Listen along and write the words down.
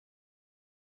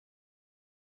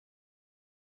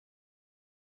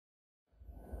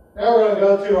Now we're going to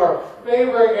go to our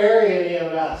favorite area in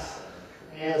EMS,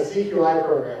 and the CQI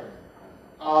program.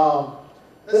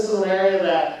 This is an area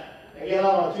that, again,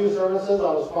 I'm on 2 services. I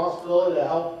have responsibility to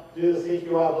help do the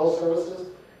CQI of both services.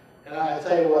 And I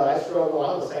tell you what, I struggle.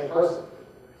 I'm the same person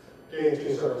doing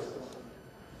 2 services.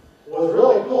 What was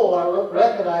really cool, I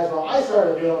recognized when I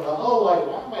started doing it, oh, like,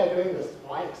 why am I doing this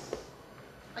twice?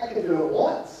 I can do it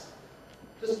once.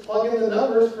 Just plug in the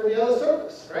numbers for the other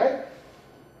service, right?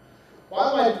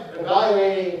 Why am I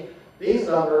evaluating these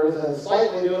numbers and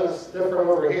slightly doing this different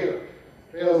over here?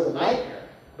 It was a nightmare.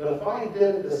 But if I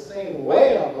did it the same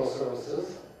way on those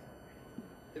services,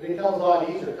 it becomes a lot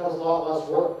easier. It becomes a lot less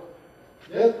work.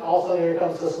 Then all of a sudden here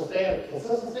comes system standards. And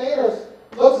system standards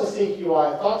looks at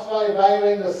CQI. It talks about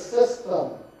evaluating the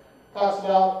system. It talks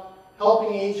about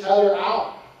helping each other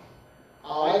out.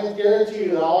 I can guarantee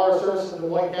you that all our services in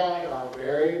Wayne County are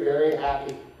very, very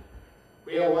happy.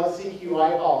 We have one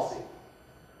CQI policy.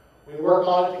 We work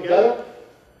on it together.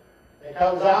 It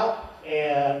comes out,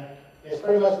 and it's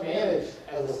pretty much managed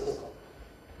as a system.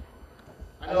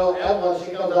 I know Evelyn,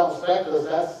 she comes out and inspects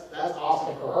us. That's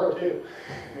awesome for her too.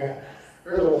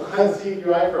 There's a one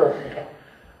CQI program.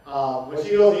 When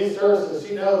she goes to these services,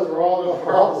 she knows we're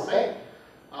all the same.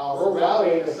 We're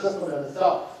evaluating the system in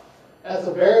itself. That's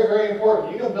very, very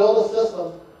important. You can build a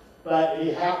system, but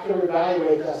you have to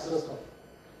evaluate that system.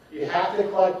 You have to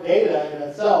collect data in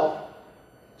itself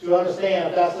to understand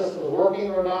if that system is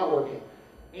working or not working.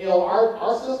 You know,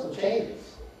 our system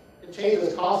changes. It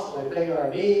changes constantly, depending on our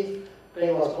needs,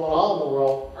 depending on what's going on in the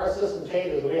world. Our system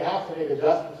changes, and we have to make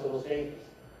adjustments to those changes.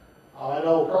 I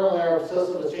know currently our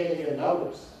system is changing in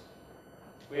numbers.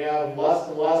 We have less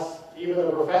and less, even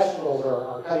the professionals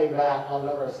are cutting back on the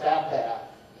number of staff they have.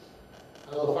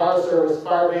 I know the fire service,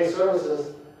 fire-based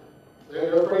services,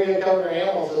 they're pretty good at covering their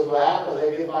ambulances. What happens,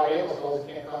 they get 5 ambulance calls,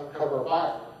 they can't cover a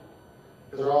fire.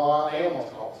 Because they're all on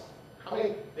ambulance calls. How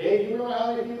many, Dave, do you remember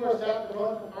how many people are staffed to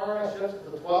run from fire night shifts?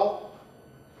 Is it 12?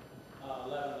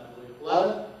 11, I believe.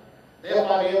 11? They have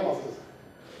 5 ambulances.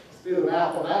 Let's do the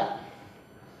math on that.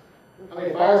 How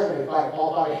many fires can they fight if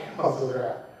all 5 ambulances are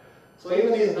out? So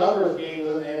even these numbers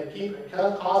games and keep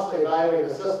constantly evaluating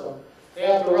the system, they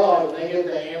have to realize when they get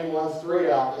the ambulance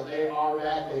 3 out that they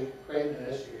automatically creating an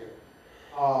issue here.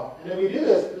 And then we do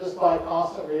this just by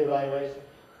constant reevaluation.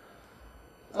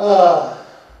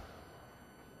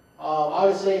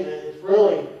 Obviously, it's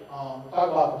really, talk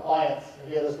about compliance,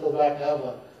 again, this goes back to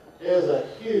Evelyn, it is a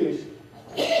huge,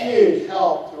 huge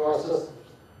help to our system.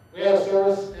 We have a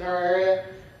service in our area,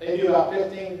 they do about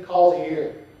 15 calls a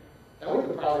year. Now we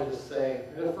could probably just say,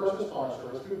 in the first responder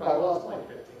service, we could probably, well, it's only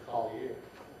 15 calls a year,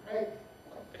 right?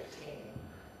 Like 15,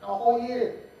 a whole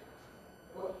year.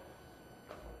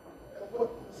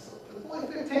 It's only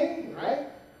 15, right?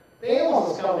 The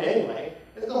ambulance is coming anyway.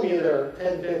 It's going to be there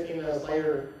 10, 15 minutes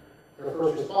later, their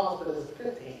first response, but it's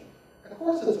 15. Of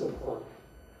course it's important.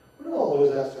 We don't want to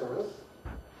lose that service.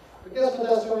 But guess what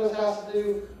that service has to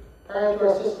do prior to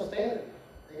our system standard?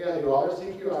 They got to do all their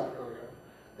CQI program.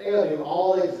 They got to do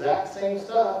all the exact same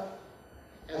stuff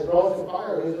as Burlington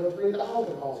Fire, who's doing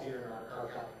 3,000 calls here in our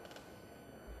county.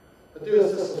 But due to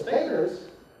system standards,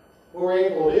 what we're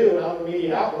able to do out in the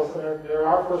media outlets, and they're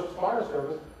our first responder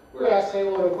service, we're actually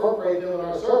able to incorporate them in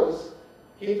our service,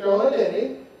 keep their own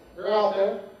identity. They're out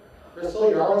there. They're still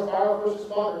your fire first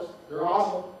responders. They're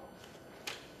awesome.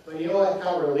 But you know what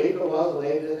kind of relief it was when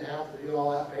they didn't have to do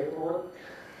all that paperwork?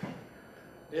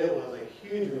 It was a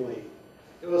huge relief.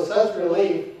 It was such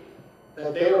relief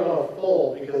that they were going to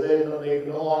fold because they could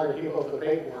no longer keep up the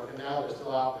paperwork, and now they're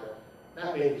still out there.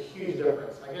 That made a huge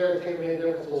difference. I guarantee it made a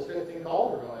difference those 15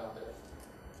 calls were going out there.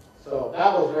 So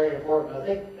that was very important. I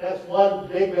think that's one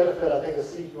big benefit, I think, of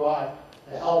CQI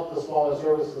to help the smaller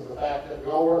services, the fact that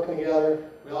we're all working together,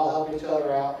 we all help each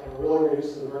other out, and it really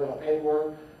reduces the burden on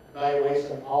paperwork,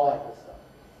 evaluation, all that good stuff.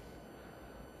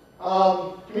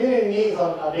 Community needs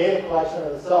on data collection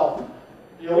in itself.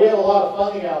 You know, we have a lot of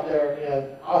funding out there,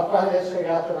 and I find it interesting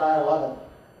after 9/11.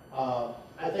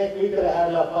 I think we could have had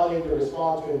enough funding to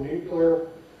respond to a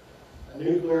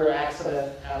nuclear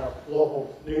accident at a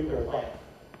local nuclear plant.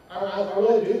 I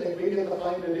really do think we get the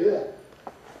funding to do that.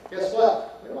 Guess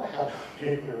what? We don't have a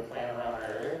nuclear plant around our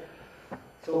area.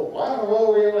 So why in the world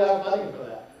were we able to have funding for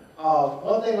that?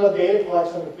 One thing about data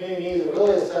collection and community needs is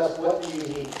really assess what do you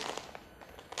need.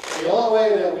 The only way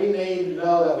that we need to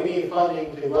know that we need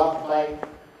funding to go out and fight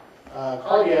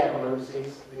cardiac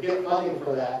emergencies, to get funding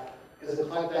for that, is to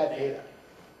collect that data.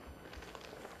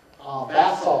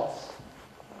 Bath salts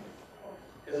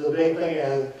is a big thing that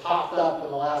has popped up in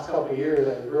the last couple of years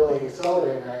that is really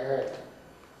accelerating our area.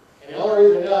 And the only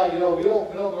reason we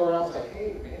don't go around and say,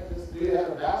 hey man, this dude had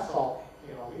a bath salt.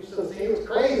 You know, we You should have seen, he was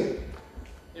crazy.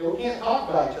 And we can't talk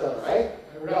about each other, right?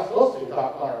 And we're not supposed to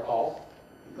talk on our calls.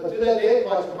 But through that data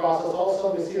collection process, all of a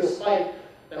sudden we see a spike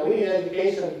that we need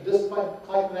education just by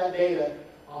collecting that data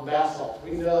on bath salts.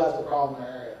 We know that's a problem in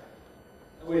our area.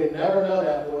 And we would never know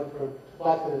that when we're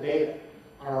collecting the data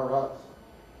on our runs.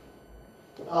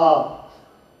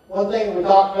 One thing we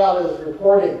talked about is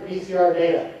reporting PCR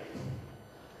data.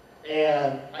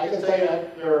 And I can tell you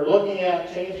that they're looking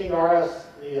at changing right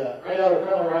now they're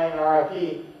currently writing an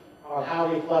RFP on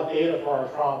how we collect data for our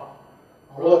trauma.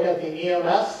 We're looking at the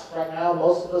EMS. Right now,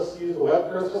 most of us use the web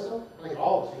career system. I think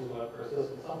all of us use the web career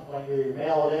system at some point. Either you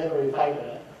mail it in or you type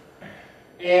it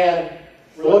in. And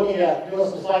we're looking at doing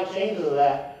some slight changes to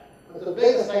that. But the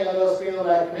biggest thing I noticed being on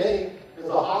that committee is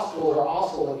the hospitals are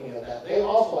also looking at that. They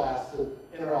also asked to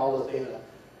enter all this data.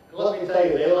 And let me tell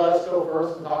you, they let us go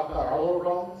first and talk about our little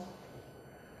problems.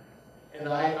 And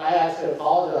I actually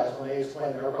apologized when they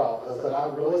explained their problems. I said,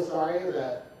 I'm really sorry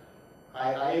that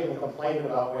I even complained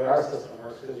about the way our system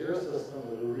works, because your system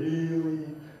is really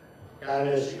got an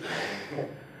issue.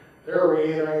 They're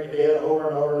reiterating data over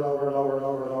and over and over and over and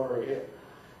over and over again.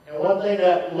 And one thing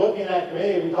that, looking at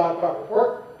committee, we talked about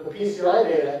report, the PCI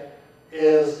data,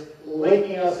 is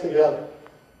linking us together.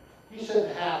 You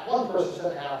shouldn't have, one person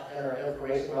shouldn't have to enter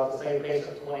information about the same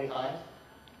patient 20 times.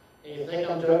 And you think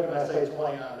I'm joking when I say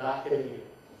 20, I'm not kidding you.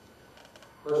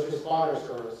 First responder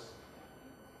service,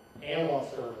 ambulance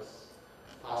service,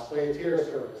 possibly a tier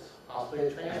service, possibly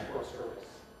a transport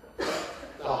service,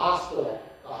 the hospital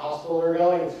they're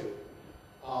going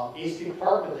to, each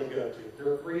department they go to,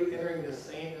 they're re-entering the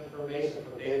same information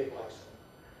for data collection.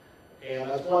 And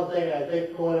that's one thing I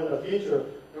think going into the future,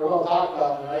 they're going to talk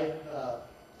about, and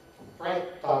Frank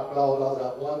talked about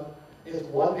that one, it's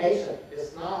one patient.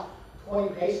 It's not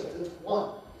 20 patients, it's one.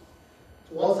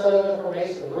 It's one set of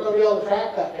information. We're going to be able to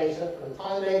track that patient from the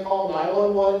time they call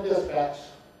 911 dispatch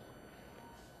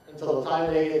until the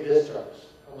time they get discharged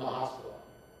from the hospital.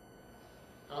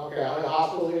 I don't care how many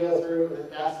hospitals we go through,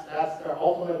 that's their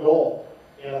ultimate goal.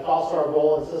 And it's also our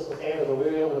goal in system standards that we'll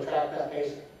be able to track that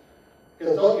patient.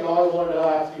 Because don't you always want to know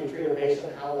after you treat a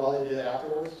patient how well they did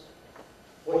afterwards?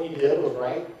 What you did was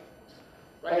right?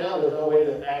 Right now there's no way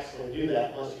to actually do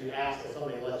that unless you ask and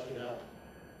somebody lets you know.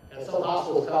 And some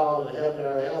hospitals call on the hip and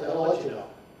everything else, they'll let you know.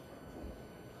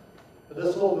 But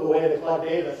this will be a way to collect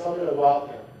data, somebody will go out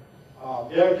there.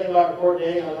 The other thing about report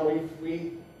data, I know I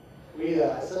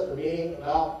set a meeting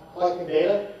about collecting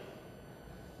data,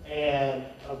 and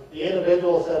the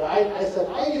individual said, I said,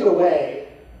 I need a way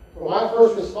for my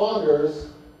first responders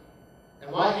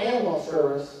and my ambulance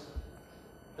service.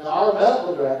 Now our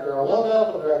medical director, our one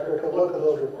medical director, could look at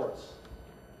those reports.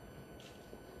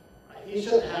 He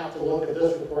shouldn't have to look at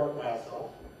this report by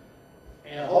himself,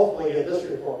 and hopefully get this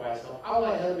report by himself. I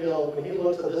want him to be able, when he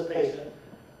looks at this patient,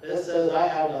 it says I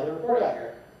have another report out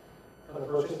here from the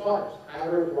first responders. I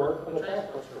have a report from the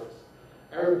transport service.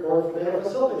 I have a report from the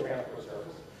interfacility transport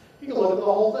service. You can look at the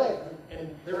whole thing.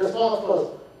 And the response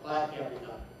was, well, that can't be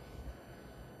done.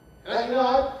 And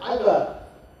I've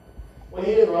when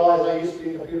he didn't realize I used to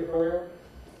be a computer programmer,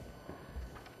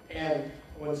 and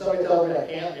when somebody tells me I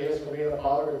can't do this for being a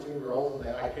father of two girls and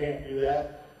that I can't do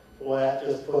that, boy, that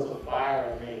just puts a fire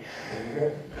on me.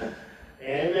 And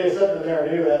anybody sitting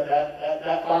there knew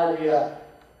that fired me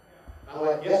up. I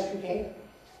went, yes, you can.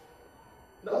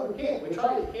 No, you can't. We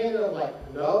tried it. You can't do it. I'm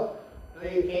like, no,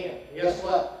 you can't. And guess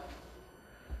what?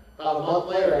 About a month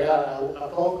later, I got a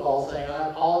phone call saying, I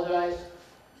apologize.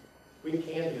 We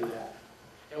can do that.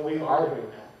 And we are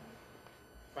doing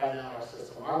that right now in our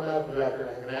system. Our medical director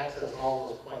can access all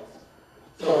those points.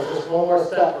 So just one more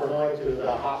step, we're going to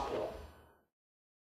the hospital.